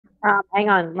Hang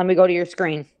on. Let me go to your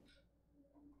screen.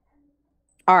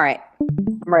 All right.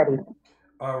 I'm ready.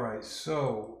 All right,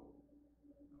 so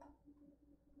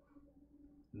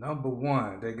number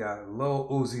one, they got Lil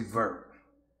Uzi Vert.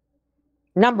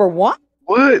 Number one?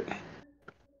 What?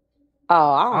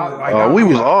 Oh, I don't I know. like. I don't. We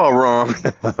was Yeah, all wrong.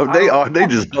 I don't. They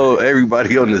just told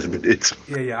everybody on this bitch.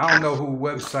 Yeah. I don't know who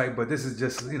website, but this is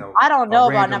just I don't a know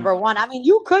about random. number one. I mean,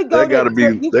 you could go That to gotta be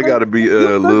you that could gotta be you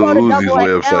could Lil go to Uzi's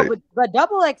Double XL, website. but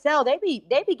Double XL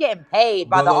they be getting paid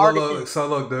by But the look, artists. so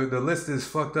look, the list is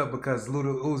fucked up because Lil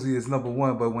Uzi is number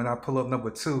one, but when I pull up number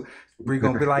two, we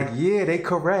gonna be like, yeah, they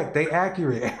correct, they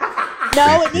accurate.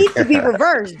 No, it needs to be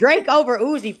reversed. Drake over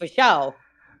Uzi for show.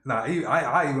 Nah,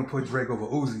 I even put Drake over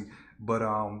Uzi, but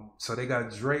so they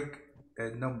got Drake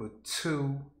at number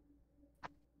two.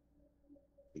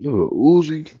 Lil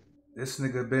Uzi. This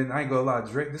nigga been, I ain't gonna lie,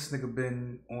 Drake, this nigga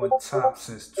been on top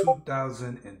since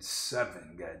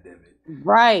 2007, goddamn it.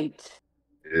 Right.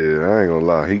 Yeah, I ain't gonna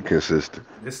lie, he consistent.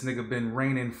 This nigga been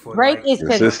reigning for Drake like is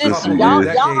Consistency consistent. couple of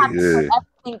is Y'all have to put decades. yeah.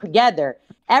 everything together.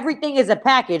 Everything is a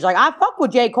package. Like I fuck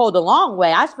with J. Cole the long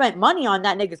way. I spent money on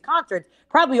that nigga's concerts.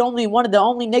 Probably only one of the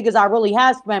only niggas I really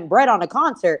have spent bread on a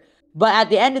concert. But at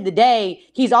the end of the day,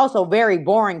 he's also very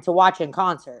boring to watch in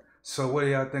concert. So what do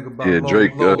y'all think about Yeah,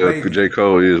 Drake Lil Baby? J.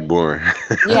 Cole is boring.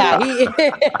 Yeah, he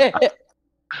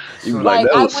You So be like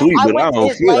like that was sweet, I but went to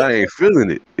his I ain't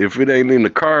feeling it. If it ain't in the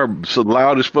car so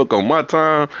loud as fuck on my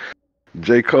time,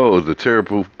 J. Cole is a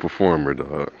terrible performer,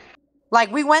 dog.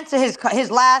 like we went to his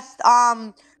last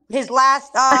tour.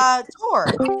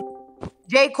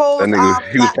 J. That Cole's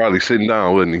nigga, he was probably sitting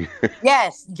down, wasn't he?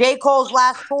 yes, J. Cole's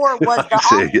last tour was the He off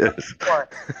said yes. tour.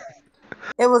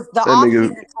 It was the That off nigga,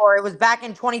 season tour. It was back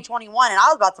in 2021, and I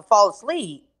was about to fall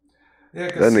asleep. yeah,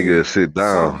 that cause nigga see, sit some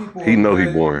down. people He are know he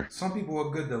good. boring. Some people are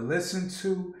good to listen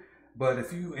to, but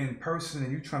if you in person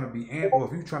and you trying to be amp, or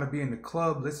if you trying to be in the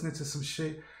club listening to some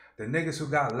shit, the niggas who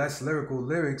got less lyrical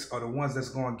lyrics are the ones that's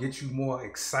gonna get you more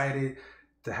excited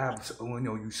to have.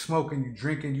 You smoking, you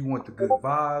drinking, you want the good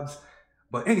vibes.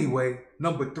 But anyway,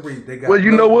 number three, Well,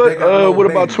 you know They what? got Lil What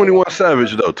about Baby. 21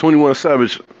 Savage though? 21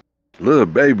 Savage, Lil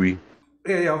Baby.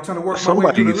 Yeah, I'm trying to work my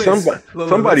way through the Somebody, list. somebody, Look,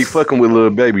 somebody let's fucking with Lil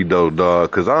Baby though,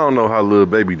 dog. Cause I don't know how Lil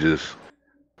Baby just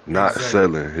not exactly.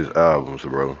 selling his albums,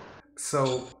 bro.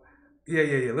 So,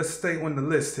 yeah. Let's stay on the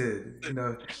list here.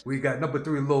 We got number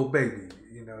three, Lil Baby.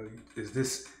 Is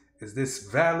this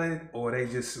valid or they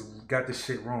just got the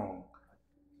shit wrong?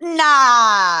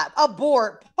 Nah,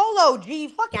 abort. Polo G,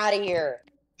 fuck out of here.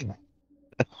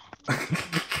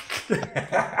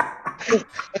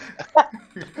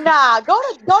 Nah, go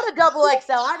to Double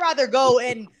XL. I'd rather go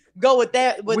with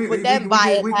that with them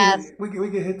biased ass. We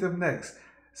can hit them next.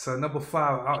 So number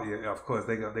five, oh yeah, of course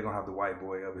they gonna have the white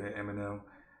boy over here, Eminem.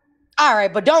 All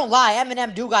right, but don't lie,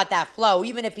 Eminem do got that flow,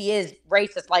 even if he is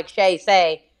racist like Shay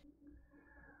say.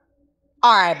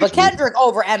 All right, but Kendrick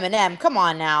over Eminem. Come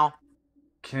on now.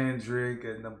 Kendrick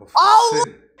at number Oh,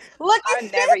 six. look I at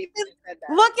never six. even said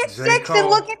that. Look at J. 6 and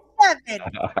look Cole. at 7.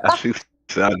 She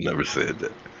said, I never said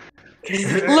that.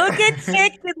 Look at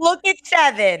 6 and look at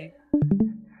 7.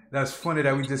 That's funny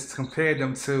that we just compared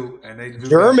them two, and they do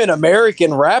German that.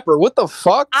 American rapper. What the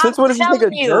fuck? I'm Since when is this telling nigga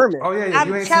you. German? Oh yeah, I'm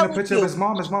you ain't seen a telling picture you. of his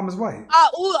mom. His mom is white.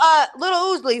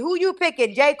 Little Uzi, who you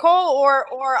picking? J. Cole or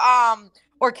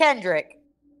Kendrick?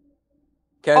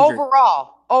 Kendrick.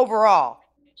 Overall.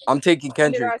 I'm taking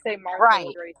When did Kendrick. I say Martha Right.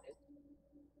 was racist?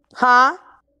 Huh?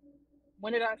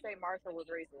 When did I say Martha was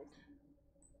racist?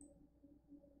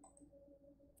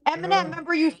 Eminem,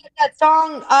 remember you said that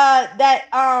song,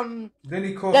 Then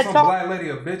he called that some song? black lady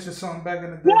a bitch or something back in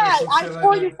the day, Yeah, or some I shit like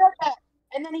swore you that. said that.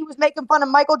 And then he was making fun of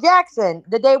Michael Jackson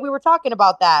the day we were talking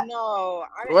about that. No,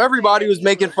 I didn't Well, everybody say that was he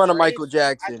making fun of Michael racist. I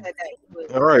Jackson. said that he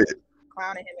was All right.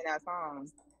 clowning him in that song.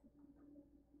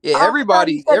 Yeah, Oh, I thought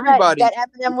everybody you said that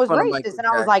Eminem made was fun of racist, Michael and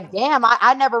I was Jackson. like, damn,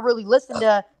 I never really listened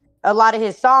to a lot of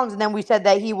his songs, and then we said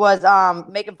that he was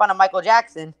making fun of Michael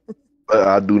Jackson. But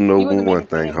I do know He wasn't one making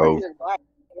fun of thing, him because ho. he was black.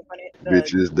 He was making fun of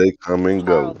Bitches, they come the and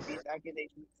go. child abuse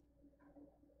accusations.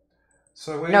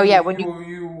 So No, yeah, when you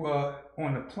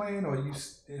on the plane or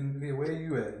where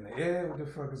you at in the air? What the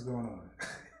fuck is going on?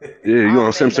 Yeah, you on I'm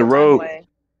in Simpson the Road? runway.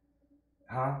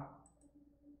 Huh?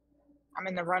 I'm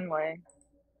in the runway.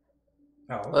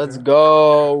 Oh, okay. Let's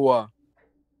go.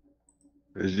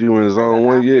 Is you in Or zone the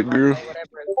one after yet, girl? runway,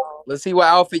 whatever it's called. Let's see what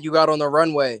outfit you got on the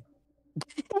runway.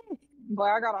 Boy,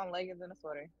 I got on leggings and a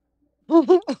sweater.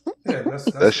 Yeah,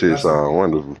 That shit sound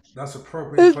wonderful. That's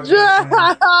appropriate for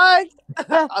airplane.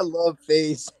 I love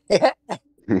face. you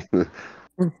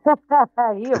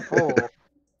a fool.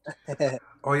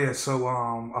 Oh yeah, so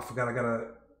I forgot I gotta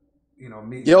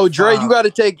meeting. Yo, the Dre, five. you gotta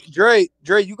take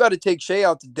you gotta take Shay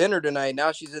out to dinner tonight.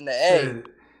 Now she's in the A. Shit,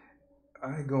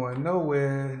 I ain't going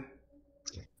nowhere.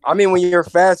 I mean, when your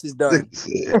fast is done.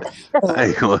 I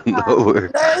ain't going nowhere.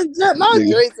 My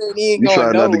Nigga, Dre said he ain't you going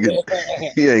trying not to nowhere.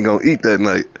 get? He ain't gonna eat that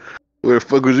night. Where the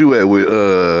fuck was you at with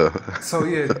So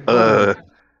yeah,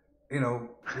 boom.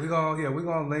 we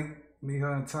gonna link me,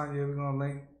 her, and Tanya. We gonna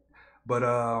link. But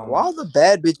Why all the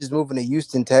bad bitches moving to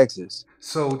Houston, Texas?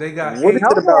 so they got What is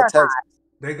 8. it about Texas?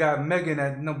 They got Megan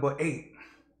at number 8.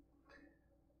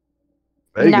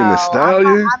 Megan Thee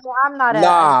Stallion? I'm not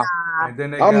Nah. And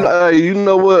then they I'm got you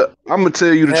know what? I'm gonna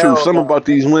tell you the truth. Hell Something no. about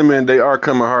these women, they are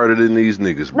coming harder than these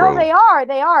niggas, bro. No, they are.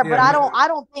 Yeah, But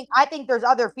I think there's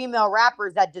other female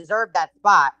rappers that deserve that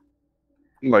spot.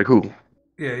 Like who?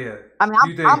 yeah. I mean,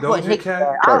 You think I'm putting Doja Nicki Cat?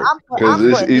 there. I'm Because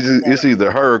putting Nicki there. it's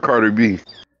either her or Cardi B.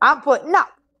 No,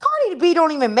 Cardi B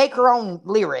don't even make her own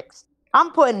lyrics.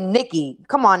 I'm putting Nicki.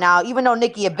 Come on now. Even though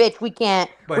Nicki a bitch, we can't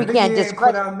But Nicki ain't put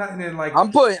discredit. out nothing in like.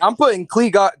 I'm putting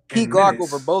Key Glock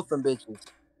minutes. over both them bitches.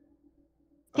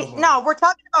 No, we're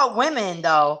talking about women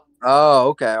though. Oh,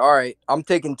 okay. All right. I'm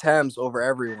taking Thames over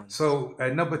everyone. So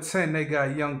at number 10, they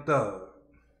got Young Thug.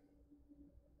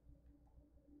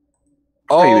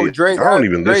 Oh, Dre, I don't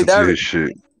even listen to his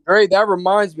shit. Dre, that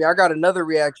reminds me. I got another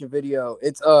reaction video.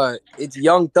 It's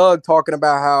Young Thug talking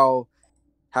about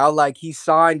how like he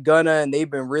signed Gunna and they've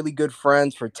been really good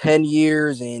friends for 10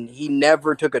 years and he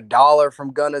never took $1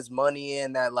 from Gunna's money,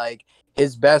 and that like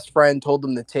his best friend told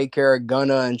him to take care of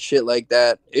Gunna and shit like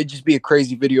that. It'd just be a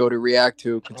crazy video to react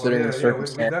to considering the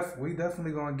circumstance. We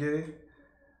definitely gonna get it.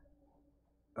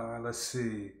 Let's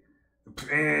see.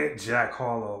 Jack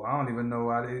Harlow. I don't even know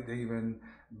why they even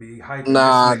be hyping.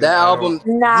 Nah, this that album.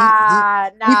 He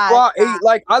flop.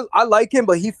 Like I like him,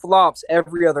 but he flops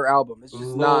every other album. It's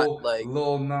just not like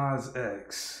Lil Nas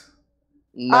X.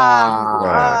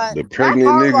 Nah. The pregnant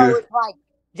nigga.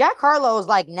 Jack Harlow is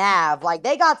like Nav. Like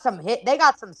they got some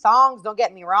songs. Don't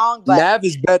get me wrong, but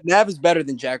Nav is better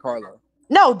than Jack Harlow.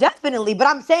 No, definitely. But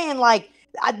I'm saying like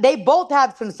they both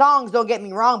have some songs. Don't get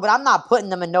me wrong, but I'm not putting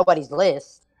them in nobody's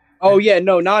list. Oh yeah,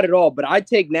 no, not at all. But I'd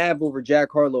take Nav over Jack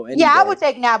Harlow. I would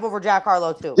take Nav over Jack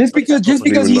Harlow too. Just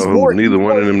because he's more. Neither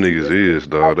one of them niggas is,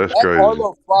 dog. That's Jack crazy.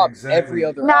 Harlow flops every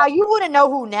other. Now you wouldn't know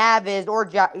who Nav is or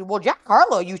Jack. Well, Jack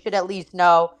Harlow, you should at least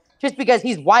know, just because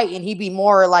he's white and he'd be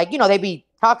more like they be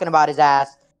talking about his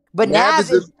ass. But Nav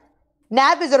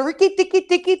is a Ricky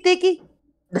Tiki.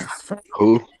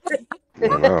 Who? I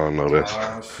don't know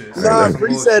that. Shit. Nah,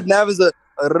 Bree said Nav is a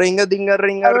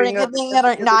ring-a-ding-a-ring-a-ring-a.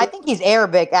 No, I think he's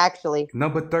Arabic actually.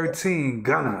 Number 13,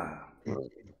 Gunna.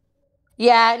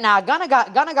 Yeah, Gunna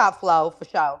got flow for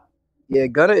sure. Yeah,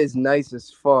 Gunna is nice as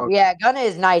fuck. Yeah, Gunna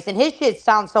is nice, and his shit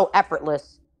sounds so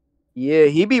effortless. Yeah,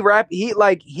 he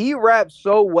raps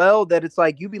so well that it's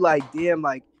like you be like, damn,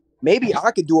 like maybe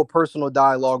I could do a personal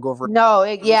dialogue over. No,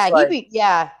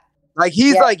 Like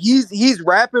he's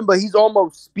rapping, but he's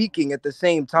almost speaking at the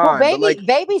same time. Well,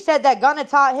 Baby said that Gunna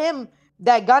taught him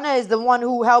that Gunna is the one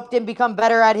who helped him become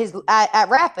better at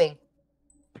rapping.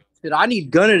 Shit, I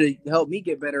need Gunna to help me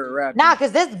get better at rapping. Nah,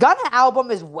 because this Gunna album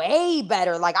is way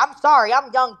better. Like, I'm sorry,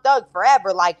 I'm Young Thug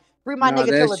forever. Like, free my nigga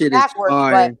till it's backwards,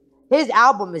 but his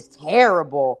album is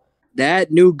terrible. That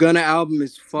new Gunna album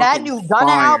is fucking That new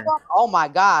Gunna album, oh my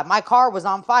God. My car was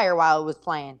on fire while it was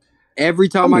playing. Every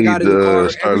time I got in the car,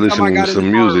 start listening to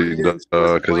some music,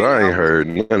 because I ain't heard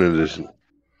none of this.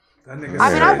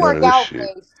 I work out,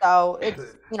 so it's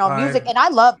music, and I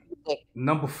love music.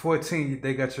 Number 14,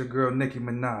 they got your girl Nicki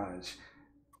Minaj.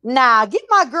 Nah, get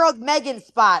my girl Megan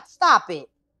spot. Stop it.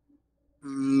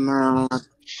 Nah.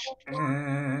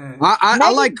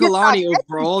 I like Kalani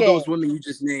over all those women you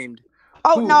just named.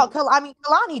 Oh no,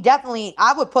 Kalani definitely.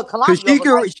 I would put Kalani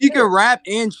because she could rap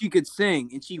and she could sing,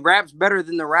 and she raps better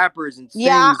than the rappers and sings.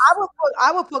 Yeah,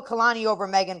 I would put Kalani over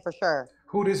Megan for sure.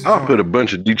 Who this? I'll put a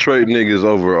bunch of Detroit niggas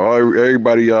over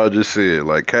everybody y'all just said,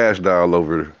 like Cash Doll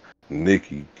over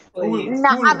Nicki. I'm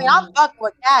fucking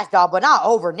with Cash Doll, but not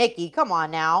over Nicki. Come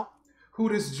on now. Who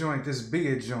this joint? This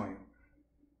Bia joint.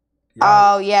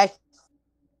 Oh yeah,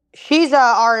 she's a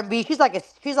R&B. She's like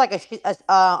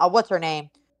a what's her name?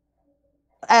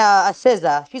 A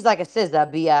SZA. She's like a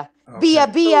SZA. Bia. Okay.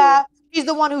 Bia. She's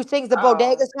the one who sings the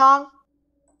Bodega song.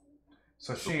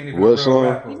 So she ain't even a real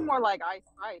rapper. She's more like Ice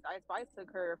Spice. Ice Spice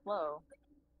took her flow.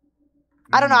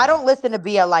 I don't know. I don't listen to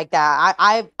Bia like that.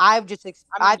 I've just.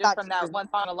 I thought from that one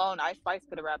song alone, Ice Spice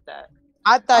could have rapped that.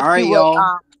 I thought she would.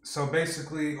 So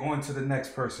basically, on to the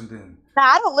next person then. Nah,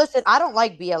 I don't listen. I don't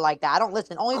like Bia like that. I don't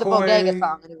listen. Only the Bodega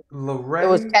song. It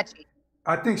was catchy.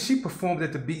 I think she performed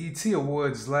at the BET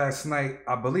Awards last night.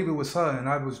 I believe it was her, and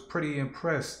I was pretty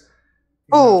impressed.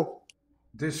 Who?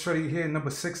 This shorty here, number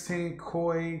 16,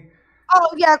 Koi. Oh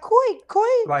yeah, Koi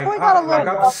Like got a like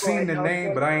little. I've seen the No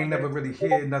name, but shade, I ain't never brother. really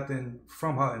heard nothing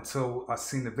from her until I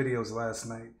seen the videos last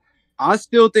night. I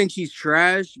still think she's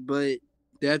trash, but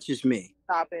that's just me.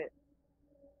 Stop it.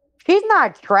 She's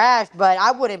not trash, but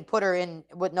I wouldn't put her in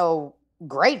with no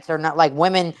greats or not like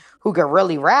women who could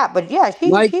really rap. But yeah,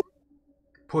 Like,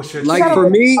 Pusha she like got a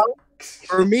T.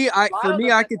 for little. me, I Lotto's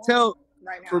the I best could one tell.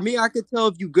 right For now. me, I could tell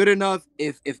if you good enough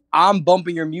if I'm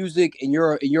bumping your music and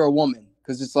you're a woman,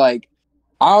 because it's like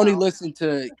I only No. listen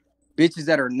to bitches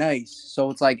that are nice. So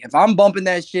it's like if I'm bumping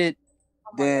that shit,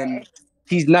 Oh my then God.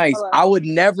 she's nice. Hello. I would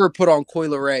never put on Coi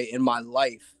Leray in my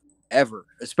life ever,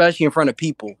 especially in front of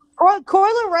people. Coi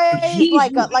Leray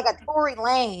is like a Tory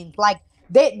Lanez. Like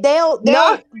No. they'll do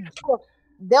No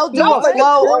a way.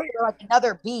 flow Tory, over like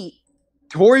another beat.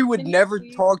 Tory would Can you never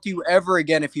please? talk to you ever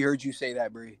again if he heard you say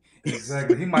that, Bree.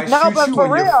 Exactly. He might No, shoot but you for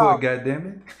in your foot,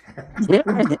 real,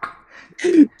 goddammit.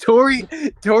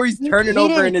 Tory's turning he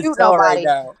over in didn't his shoot cell right nobody.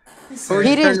 now. He Tory's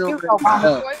He said, didn't turning shoot over in his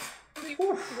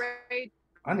nobody. cell.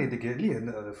 I need to get me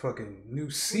another fucking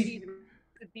new seat.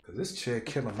 Because this chair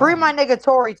killing Free my... my nigga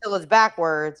Tory till it's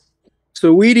backwards.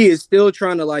 So Weedy is still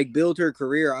trying to like build her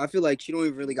career. I feel like she don't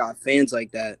even really got fans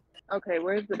like that. Okay,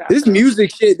 where's the This bathroom?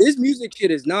 music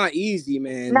shit is not easy,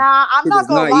 man. Nah, I'm It not is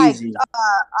gonna not lie. easy.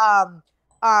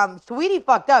 Sweetie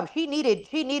fucked up. She needed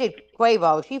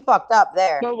Quavo. She fucked up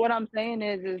there. But what I'm saying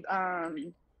is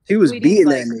She was Sweetie's beating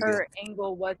like that nigga. her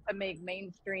angle was to make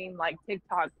mainstream like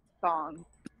TikTok songs,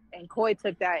 and Koi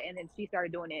took that and then she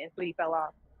started doing it, and Sweetie fell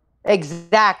off.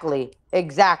 Exactly.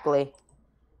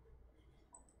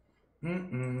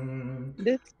 Mm-mm.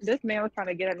 This man was trying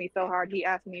to get at me so hard. He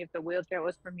asked me if the wheelchair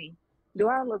was for me. Do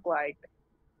I look like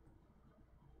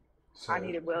So, I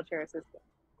needed wheelchair assistance?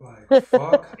 like,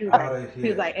 fuck He was out like, of he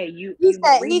was like, here. hey, you He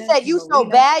Marina, said you so Marina.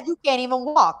 bad you can't even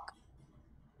walk.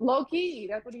 Low key,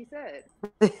 that's what he said.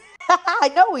 I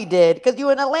know he did because you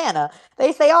in Atlanta.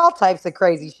 They say all types of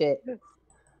crazy shit.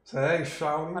 So, hey, But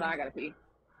shawty. I gotta pee.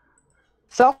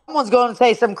 Someone's going to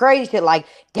say some crazy shit like,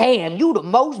 "Damn, you the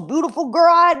most beautiful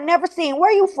girl I'd never seen.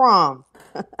 Where you from?"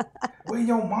 Where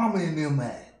your mama and them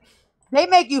at? They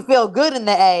make you feel good in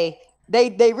the A.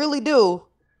 They really do.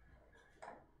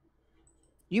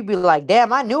 You be like,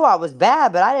 "Damn, I knew I was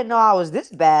bad, but I didn't know I was this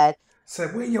bad."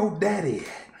 Said, where your daddy at?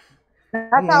 I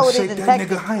That's want how to it is shake in that nigga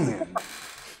Texas. hand.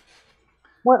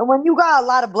 When you got a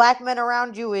lot of black men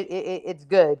around you, it's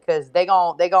good because they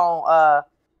gonna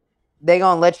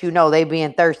let you know they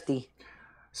being thirsty.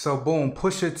 So, boom,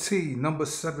 Pusha T, number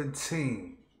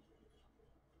 17.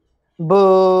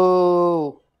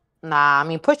 Boo. Nah, I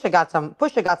mean Pusha got some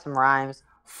rhymes.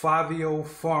 Fabio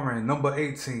Foreign, number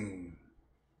 18.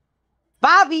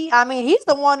 Bobby, I mean, he's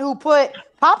the one who put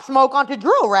Pop Smoke onto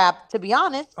drill rap, to be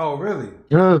honest. Oh, really?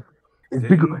 Yeah, Didn't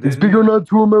he? not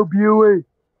to MLBOA.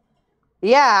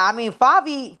 Yeah, I mean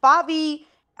Favi, Favi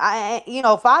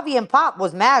and Pop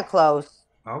was mad close.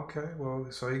 Okay, well,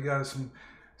 so he got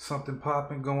something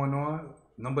popping going on.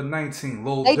 Number 19,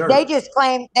 Lil They Durk. just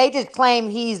claim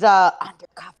he's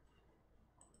undercover.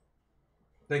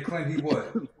 They claim he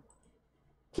what?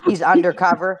 He's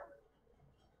undercover.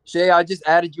 Shay, I just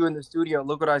added you in the studio.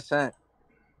 Look what I sent.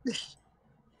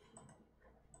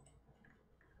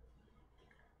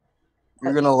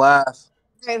 You're gonna laugh.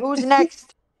 Okay, who's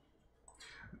next?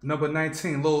 Number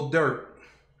 19, Lil Durk.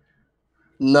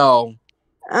 No.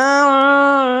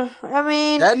 I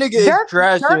mean, That nigga is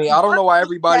trash to me. I don't know why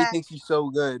everybody that. thinks he's so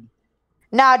good.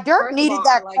 Nah, Dirk First of needed all,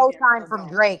 that I like cosign him, so from no.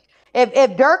 Drake.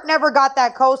 If Dirk never got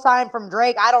that cosign from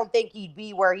Drake, I don't think he'd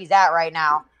be where he's at right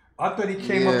now. I thought he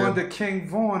came up Yeah. under King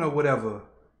Vaughn or whatever.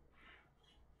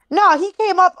 No, he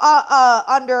came up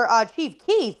under Chief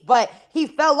Keef, but he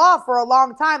fell off for a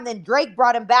long time. Then Drake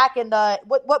brought him back in the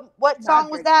what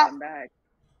song was Drake that? come back.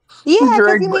 Yeah,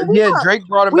 because I mean, Drake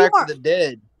brought him we back weren't. from the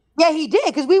dead. Yeah, he did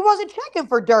because we wasn't checking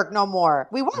for Dirk no more.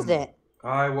 We wasn't.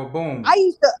 All right, well, boom. I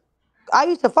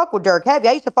used to fuck with Dirk heavy.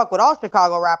 I used to fuck with all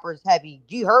Chicago rappers heavy.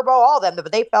 G Herbo, all them,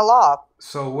 but they fell off.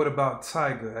 So what about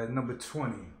Tiger at number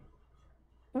 20?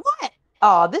 What?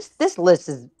 Oh, this list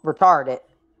is retarded.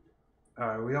 All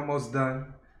right, we almost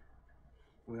done.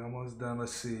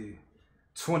 Let's see.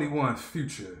 21,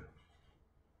 Future.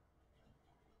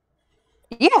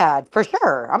 Yeah, for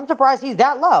sure. I'm surprised he's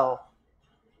that low.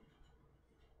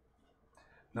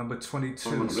 Number 22,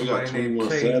 They got somebody named 21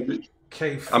 Savage.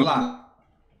 K Flop.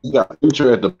 You got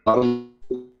Future at the bottom.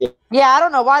 Yeah, I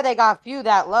don't know why they got Few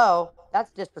that low.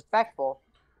 That's disrespectful.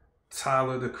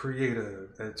 Tyler, the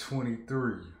Creator, at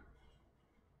 23.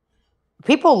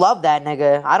 People love that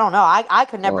nigga. I don't know. I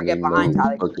could never I get don't behind even know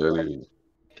Tyler. who the fuck that is.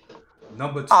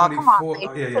 Number Oh, come on, 24. babe.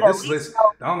 Oh, You yeah. should at This least list.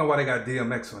 know. I don't know why they got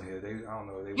DMX on here. I don't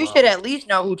know. They You should wild. at least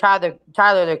know who Tyler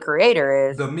the Creator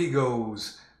is. The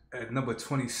Migos at number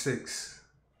 26.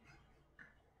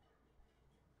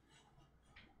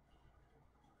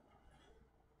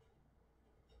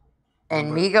 And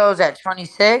Number Migos at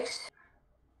 26.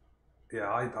 Yeah,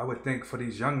 I would think for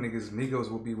these young niggas, Migos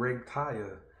will be ranked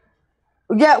higher.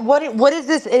 Yeah, what is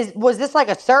this? Was this like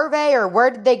a survey or where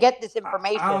did they get this I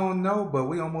information? don't know, but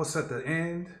we almost at the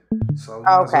end, so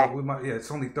Oh, might as well. okay. We might. Yeah,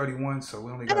 it's only 31, so we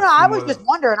only No, got no, a no. few I was just more.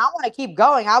 wondering. I want to keep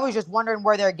going. I was just wondering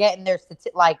where they're getting their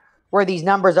like where these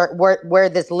numbers are, where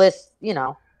this list,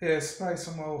 Yeah, it's probably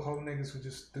some old hoe niggas who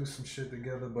just do some shit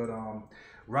together. But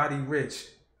Roddy Rich,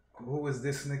 who is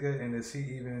this nigga, and is he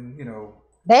even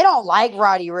They don't like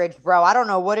Roddy Rich, bro. I don't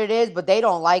know what it is, but they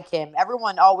don't like him.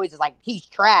 Everyone always is like, he's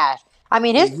trash. I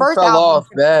mean, Yeah, his he first fell album, off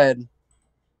bad.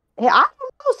 I don't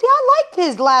know. See, I liked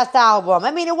his last album.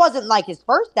 I mean, it wasn't like his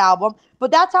first album,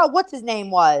 but that's how what's his name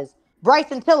was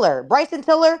Bryson Tiller. Bryson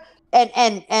Tiller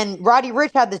and Roddy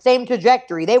Rich had the same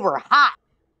trajectory. They were hot,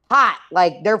 hot.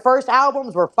 Like their first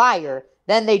albums were fire.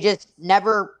 Then they just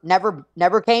never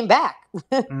came back.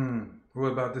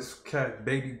 What about this cat,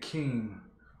 Baby Keem?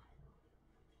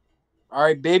 All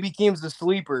right, Baby Keem's the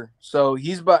sleeper, so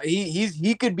he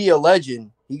could be a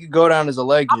legend. He could go down as a I'm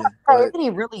legend, gonna say, but isn't he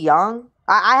really young?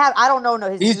 I don't know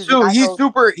his he's music. too I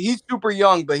know. he's super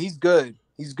young, but he's good.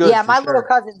 He's good Yeah, for my little sure.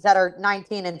 cousins that are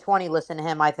 19 and 20 listen to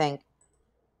him, I think.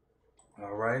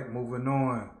 All right, moving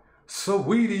on.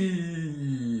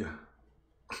 Sweetie.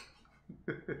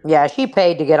 Yeah, she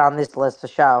paid to get on this list for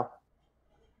show.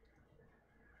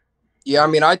 Yeah, I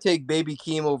mean, I take Baby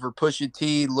Keem over Pusha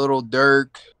T, Little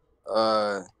Durk.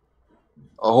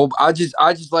 A whole. I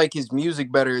just like his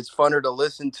music better. It's funner to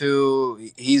listen to.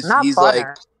 Not He's like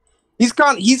funner.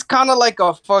 he's kind of like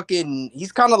a fucking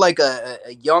he's kind of like a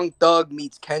young thug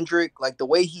meets Kendrick. Like the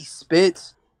way he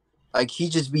spits, like he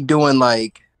just be doing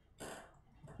like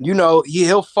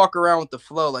he'll fuck around with the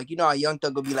flow. Like how Young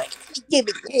Thug will be like, give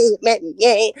it,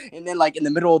 yeah, and then like in the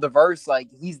middle of the verse, like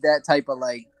he's that type of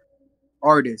like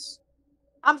artist.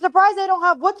 I'm surprised they don't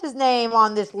have what's his name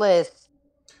on this list.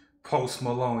 Post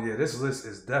Malone. Yeah, this list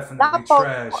is definitely Not Post.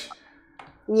 trash.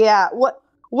 Yeah,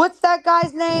 what's that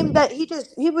guy's name that he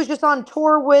was just on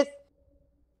tour with?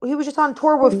 He was just on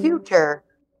tour with Future.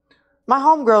 My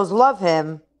homegirls love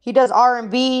him. He does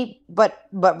R&B, but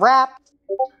rap.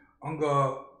 I'm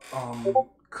gonna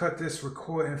cut this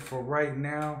recording for right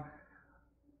now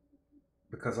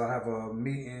because I have a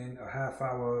meeting, a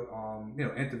half-hour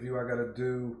interview I gotta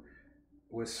do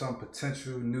with some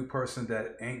potential new person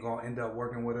that ain't gonna end up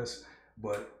working with us.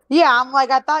 But yeah, I'm like,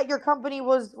 I thought your company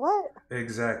was what?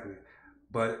 Exactly.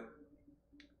 But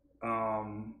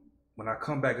when I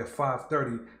come back at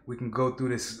 5:30, we can go through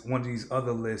this one of these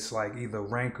other lists, like either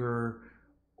Ranker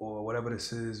or whatever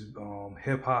this is,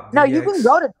 Hip Hop DX. No, you can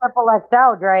go to Triple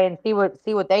XL, Dre, and see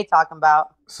what they talking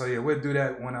about. So yeah, we'll do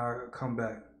that when I come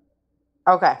back.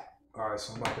 Okay. All right,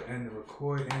 so I'm about to end the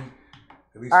recording.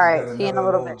 At least All we right, got see you in a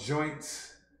another little bit.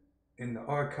 joints in the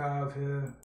archive here.